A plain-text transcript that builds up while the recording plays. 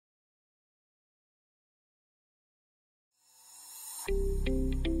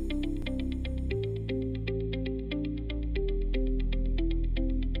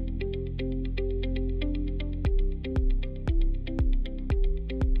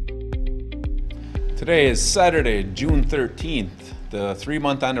Today is Saturday, June 13th, the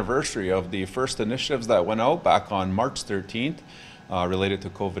 3-month anniversary of the first initiatives that went out back on March 13th related to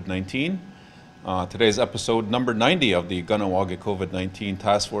COVID-19. Today's episode number 90 of the Kahnawake COVID-19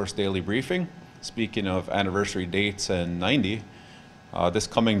 Task Force Daily Briefing. Speaking of anniversary dates and 90, this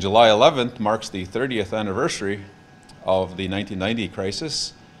coming July 11th marks the 30th anniversary of the 1990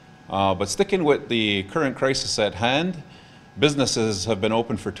 crisis. But sticking with the current crisis at hand, businesses have been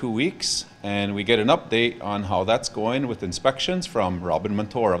open for 2 weeks, and we get an update on how that's going with inspections from Robyn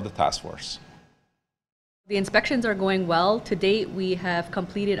Montour of the task force. The inspections are going well. To date, we have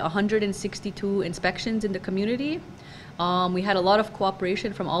completed 162 inspections in the community. We had a lot of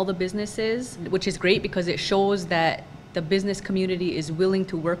cooperation from all the businesses, which is great because it shows that the business community is willing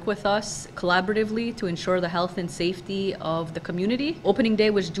to work with us collaboratively to ensure the health and safety of the community. Opening day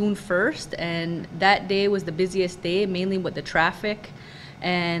was June 1st, and that day was the busiest day, mainly with the traffic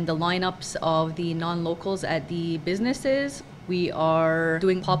and the lineups of the non-locals at the businesses. We are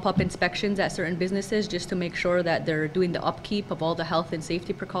doing pop-up inspections at certain businesses just to make sure that they're doing the upkeep of all the health and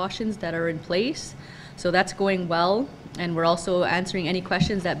safety precautions that are in place. So that's going well. And we're also answering any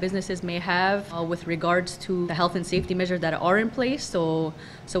questions that businesses may have with regards to the health and safety measures that are in place. So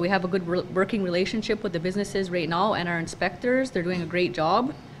we have a good working relationship with the businesses right now and our inspectors. They're doing a great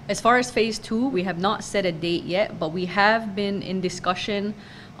job. As far as phase 2, we have not set a date yet, but we have been in discussion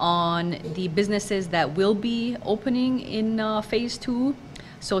on the businesses that will be opening in phase 2.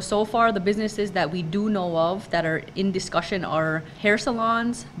 So far the businesses that we do know of that are in discussion are hair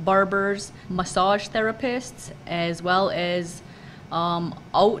salons, barbers, massage therapists, as well as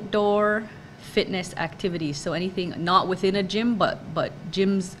outdoor fitness activities. So anything not within a gym, but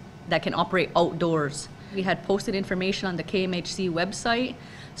gyms that can operate outdoors. We had posted information on the KMHC website,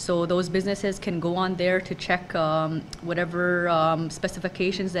 so those businesses can go on there to check whatever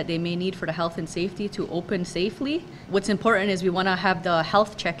specifications that they may need for the health and safety to open safely. What's important is we want to have the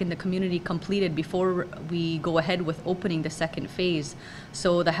health check in the community completed before we go ahead with opening the second phase.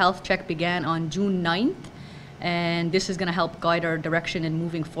 So the health check began on June 9th, and this is going to help guide our direction in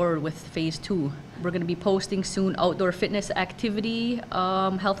moving forward with phase 2. We're going to be posting soon outdoor fitness activity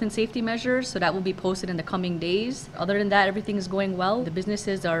health and safety measures, so that will be posted in the coming days. Other than that, everything is going well. The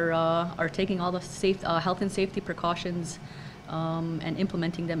businesses are taking all the health and safety precautions and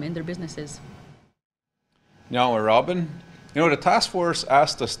implementing them in their businesses. Now, Robyn, the task force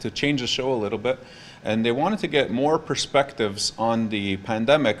asked us to change the show a little bit, and they wanted to get more perspectives on the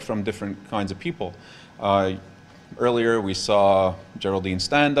pandemic from different kinds of people. Earlier we saw Geraldine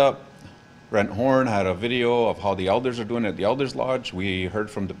stand up. Ranikonhriio had a video of how the elders are doing at the Elders Lodge. We heard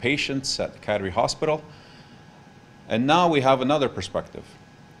from the patients at the Kahnawake Hospital. And now we have another perspective.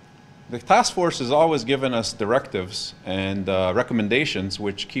 The task force has always given us directives and recommendations,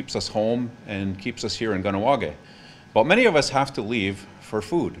 which keeps us home and keeps us here in Kahnawake. But many of us have to leave for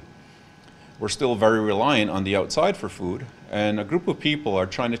food. We're still very reliant on the outside for food, and a group of people are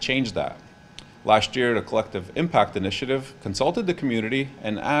trying to change that. Last year, the Collective Impact Initiative consulted the community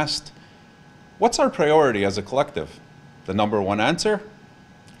and asked, what's our priority as a collective? The number one answer,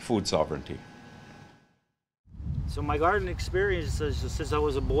 food sovereignty. So my garden experience is, since I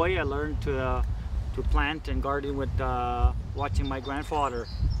was a boy, I learned to plant and garden with watching my grandfather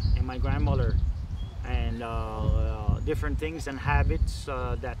and my grandmother, and different things and habits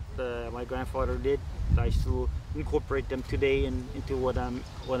that my grandfather did. I used to incorporate them today into what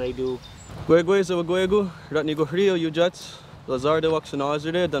I do. Gwegwe sa gwego, Ranikonhriio yujats, Lazare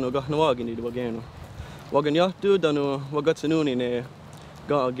waksanazire danu Kahnawake ni wageno. Waganyatu danu wagatsanuni ne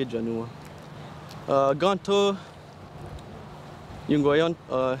ga gijanu. Ganto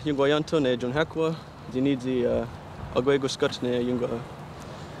yungwayanto ne junhakwa dinidi agwego skuts ne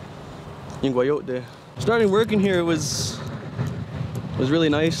yungwayote. Starting working here was really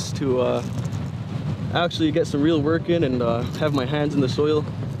nice to actually get some real work in and have my hands in the soil.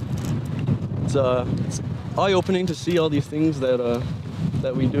 It's eye-opening to see all these things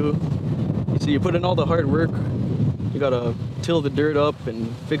that we do. You see, you put in all the hard work. You gotta till the dirt up and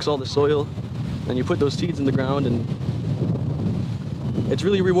fix all the soil, and you put those seeds in the ground, and it's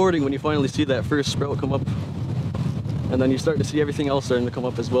really rewarding when you finally see that first sprout come up, and then you start to see everything else starting to come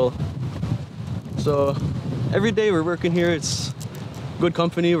up as well. So every day we're working here. It's good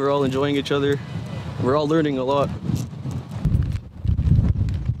company. We're all enjoying each other. We're all learning a lot.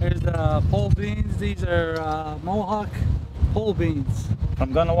 There's pole beans. These are Mohawk pole beans.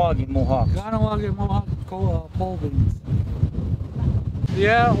 From Kahnawake Mohawk. Kahnawake Mohawk pole beans.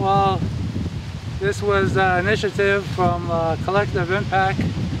 Yeah, well, this was an initiative from Collective Impact.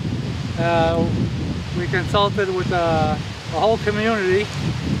 We consulted with the whole community,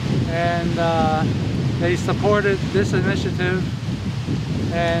 and they supported this initiative,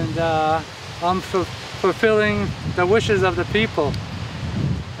 and I'm fulfilling the wishes of the people.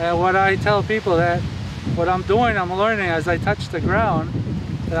 And what I tell people, that what I'm doing, I'm learning as I touch the ground,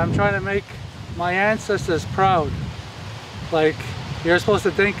 that I'm trying to make my ancestors proud. Like, you're supposed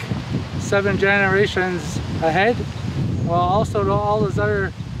to think 7 generations ahead. Well, also to all those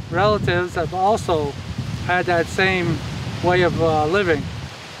other relatives have also had that same way of living.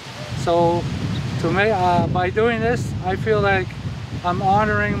 So to make, by doing this, I feel like I'm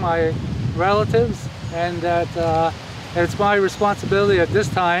honoring my relatives, and that it's my responsibility at this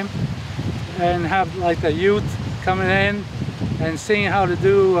time, and have like the youth coming in and seeing how to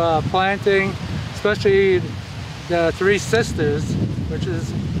do planting, especially the 3 sisters, which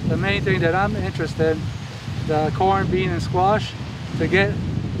is the main thing that I'm interested in, the corn, bean, and squash, to get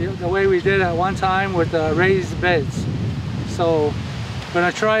the way we did at one time with raised beds. So I'm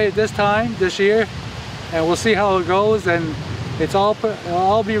gonna try it this year, and we'll see how it goes, and it'll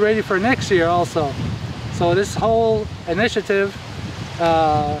all be ready for next year also. So this whole initiative,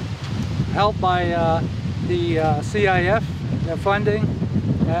 helped by the CIF, the funding,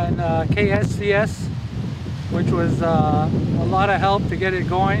 and KSCS, which was a lot of help to get it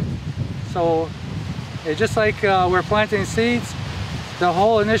going. So it's just like we're planting seeds, the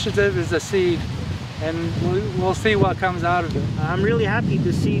whole initiative is a seed, and we'll see what comes out of it. I'm really happy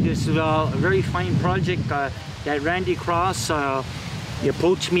to see this very fine project that Randy Cross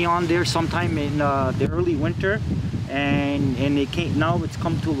approached me on there sometime in the early winter, and now it's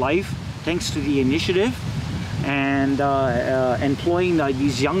come to life thanks to the initiative, and employing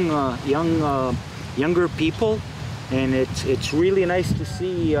these younger people, and it's really nice to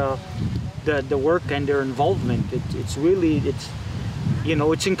see the work and their involvement. It's you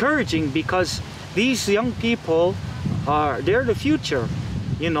know, it's encouraging, because these young people they're the future,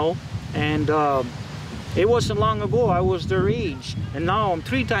 you know, and it wasn't long ago I was their age, and now I'm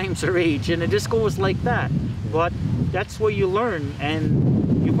 3 times their age, and it just goes like that. But that's what you learn,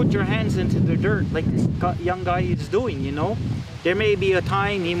 and you put your hands into the dirt like this young guy is doing, you know. There may be a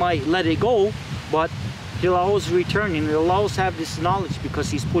time he might let it go, but he'll always return, and he'll always have this knowledge because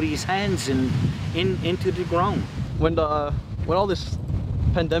he's put his hands into the ground. When all this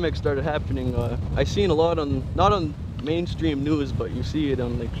pandemic started happening, I seen a lot not on mainstream news, but you see it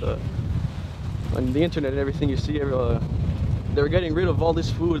on like on the internet and everything. You see they were getting rid of all this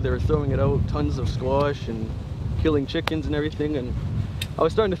food, they were throwing it out, tons of squash and killing chickens and everything, and I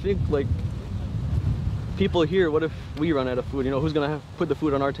was starting to think, like, people here, what if we run out of food? You know, who's gonna put the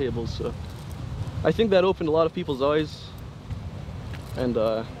food on our tables? So I think that opened a lot of people's eyes, and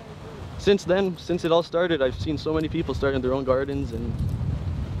since then, since it all started, I've seen so many people starting their own gardens. And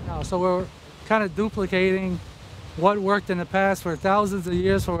so we're kind of duplicating what worked in the past for thousands of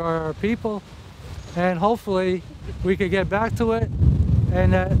years for our people, and hopefully we could get back to it,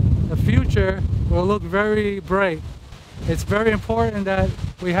 and that the future will look very bright. It's very important that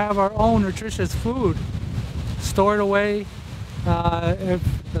we have our own nutritious food stored away. If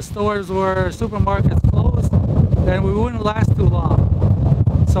the stores were supermarkets closed, then we wouldn't last too long.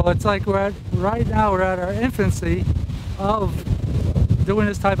 So it's like right now we're at our infancy of doing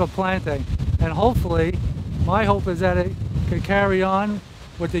this type of planting, and hopefully my hope is that it could carry on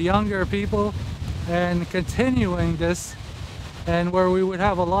with the younger people and continuing this, and where we would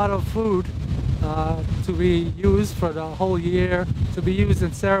have a lot of food to be used for the whole year, to be used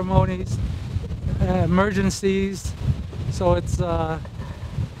in ceremonies, emergencies. So it's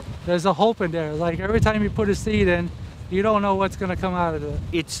there's a hope in there. Like, every time you put a seed in, you don't know what's going to come out of it.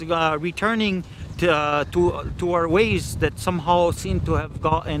 It's returning to our ways that somehow seem to have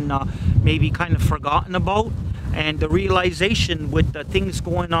gotten maybe kind of forgotten about, and the realization with the things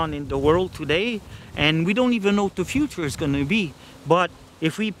going on in the world today, and we don't even know what the future is going to be. But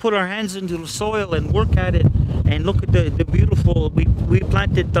if we put our hands into the soil and work at it, and look at the beautiful, we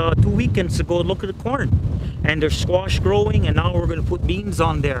planted 2 weekends ago, look at the corn, and there's squash growing, and now we're going to put beans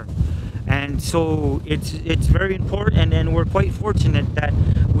on there. And so it's very important, and we're quite fortunate that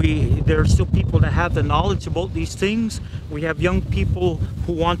there are still people that have the knowledge about these things. We have young people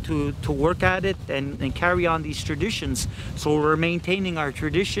who want to work at it and carry on these traditions. So we're maintaining our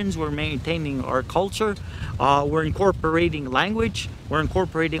traditions, we're maintaining our culture, we're incorporating language, we're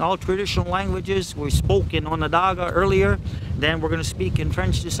incorporating all traditional languages. We spoke in Onondaga earlier, then we're going to speak in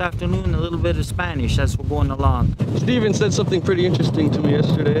French this afternoon, a little bit of Spanish as we're going along. Steven said something pretty interesting to me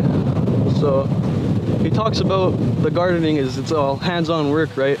yesterday. So he talks about the gardening it's all hands-on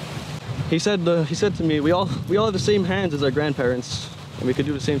work, right? He said to me, we all have the same hands as our grandparents, and we could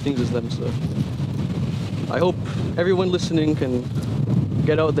do the same things as them. So I hope everyone listening can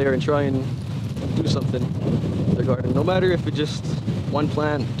get out there and try and do something in their garden. No matter if it's just one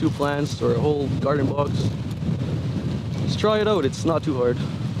plant, 2 plants, or a whole garden box. Just try it out, it's not too hard.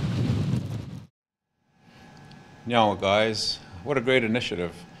 Yeah, guys, what a great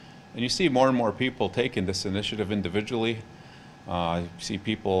initiative. And you see more and more people taking this initiative individually. You see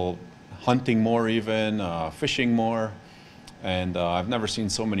people hunting more even, fishing more. And I've never seen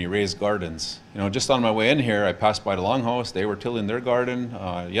so many raised gardens. You know, just on my way in here, I passed by the Longhouse. They were tilling their garden.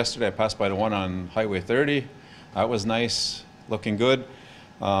 Yesterday, I passed by the one on Highway 30. That was nice, looking good.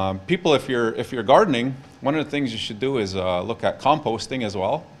 People, if you're gardening, one of the things you should do is look at composting as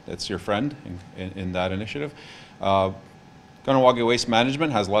well. It's your friend in that initiative. Kahnawake Waste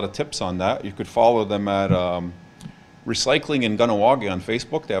Management has a lot of tips on that. You could follow them at Recycling in Kahnawake on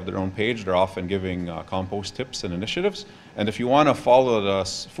Facebook. They have their own page. They're often giving compost tips and initiatives. And if you want to follow the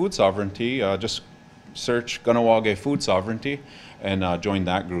food sovereignty, just search Kahnawake Food Sovereignty and join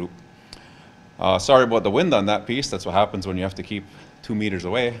that group. Sorry about the wind on that piece. That's what happens when you have to keep 2 meters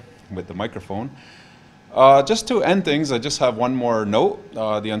away with the microphone. Just to end things, I just have one more note.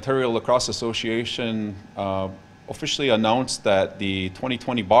 The Ontario Lacrosse Association officially announced that the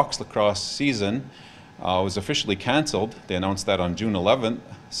 2020 box lacrosse season was officially canceled. They announced that on June 11th.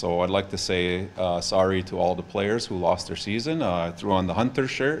 So I'd like to say sorry to all the players who lost their season. I threw on the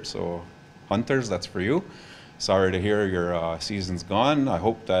Hunters shirt, so Hunters, that's for you. Sorry to hear your season's gone. I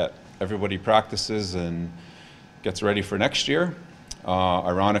hope that everybody practices and gets ready for next year.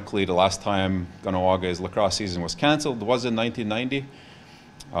 Ironically, the last time Kahnawaga's lacrosse season was canceled was in 1990.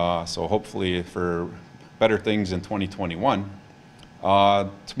 So hopefully for better things in 2021.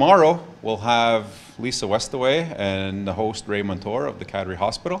 Tomorrow we'll have Lisa Westaway and the host Ray Montour of the Cadre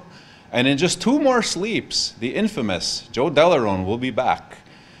Hospital. And in just 2 more sleeps, the infamous Joe Delarone will be back.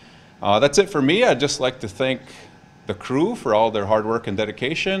 That's it for me. I'd just like to thank the crew for all their hard work and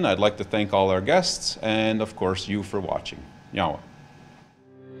dedication. I'd like to thank all our guests and of course you for watching. Nyawa.